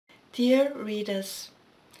Dear readers,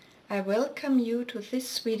 I welcome you to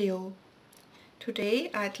this video. Today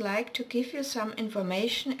I'd like to give you some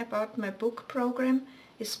information about my book program,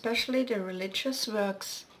 especially the religious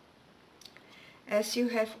works. As you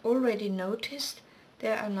have already noticed,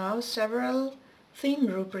 there are now several theme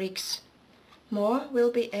rubrics. More will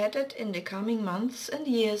be added in the coming months and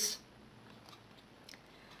years.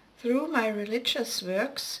 Through my religious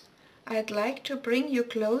works, I'd like to bring you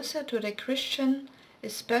closer to the Christian,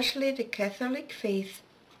 especially the Catholic faith.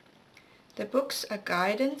 The books are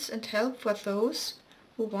guidance and help for those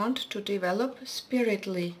who want to develop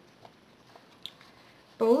spiritually.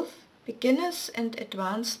 Both beginners and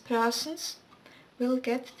advanced persons will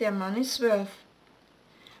get their money's worth.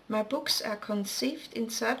 My books are conceived in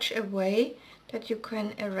such a way that you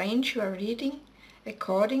can arrange your reading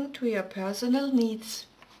according to your personal needs.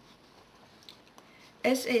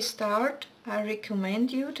 As a start, I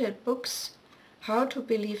recommend you the books How to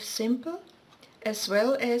Believe Simple, as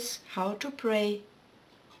well as How to Pray.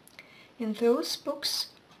 In those books,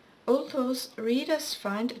 all those readers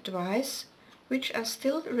find advice which are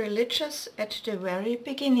still religious at the very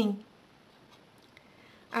beginning.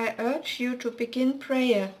 I urge you to begin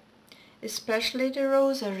prayer, especially the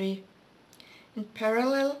Rosary, in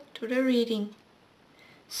parallel to the reading,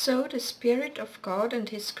 so the Spirit of God and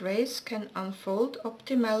His grace can unfold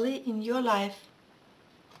optimally in your life.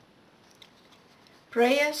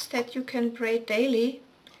 Prayers that you can pray daily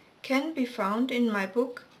can be found in my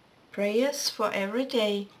book Prayers for Every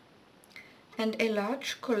Day, and a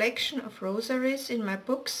large collection of rosaries in my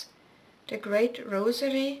books The Great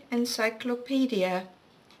Rosary Encyclopedia.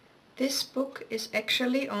 This book is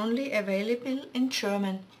actually only available in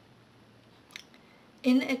German.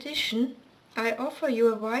 In addition, I offer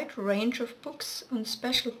you a wide range of books on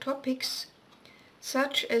special topics,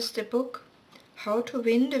 such as the book How to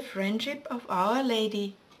Win the Friendship of Our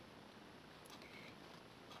Lady.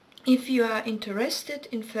 If you are interested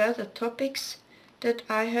in further topics that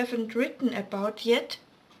I haven't written about yet,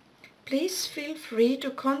 please feel free to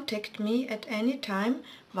contact me at any time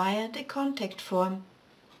via the contact form.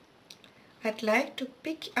 I'd like to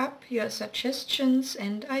pick up your suggestions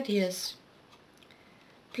and ideas.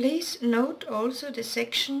 Please note also the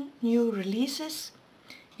section New Releases,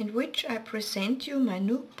 in which I present you my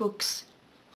new books.